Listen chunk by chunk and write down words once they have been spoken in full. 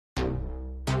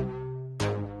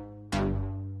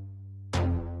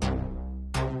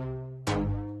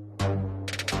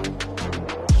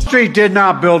Street did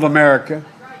not build America.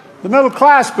 The middle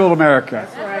class built America.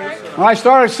 When I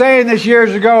started saying this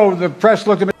years ago, the press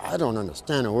looked at me. I don't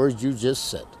understand a word you just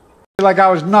said. Like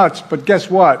I was nuts, but guess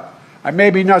what? I may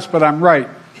be nuts, but I'm right.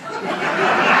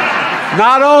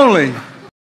 Not only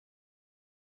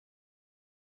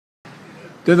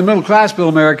did the middle class build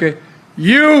America,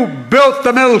 you built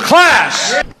the middle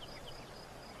class.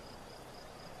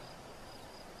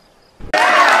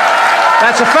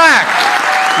 That's a fact.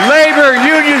 Labor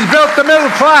unions built the middle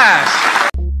class.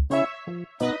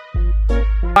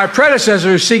 My predecessor,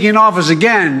 who's seeking office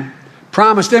again,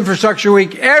 promised Infrastructure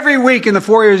Week every week in the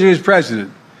 4 years he was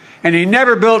president. And he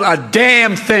never built a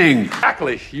damn thing.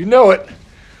 Exactly. You know it.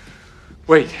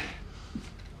 Wait,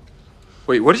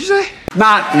 what did you say?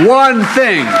 Not one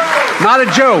thing. Not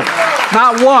a joke.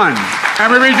 Not one.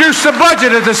 And we reduced the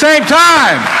budget at the same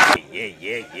time.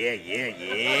 Yeah.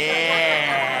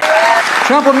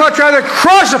 Trump would much rather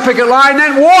cross a picket line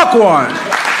than walk one.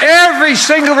 Every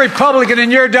single Republican in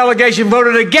your delegation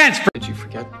voted against. Did you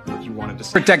forget what you wanted to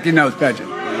say? Protecting those pensions.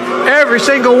 Every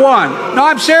single one. No,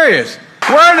 I'm serious.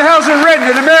 Where in the hell is it written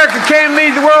that America can't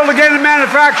lead the world again in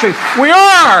manufacturing? We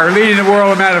are leading the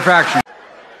world in manufacturing.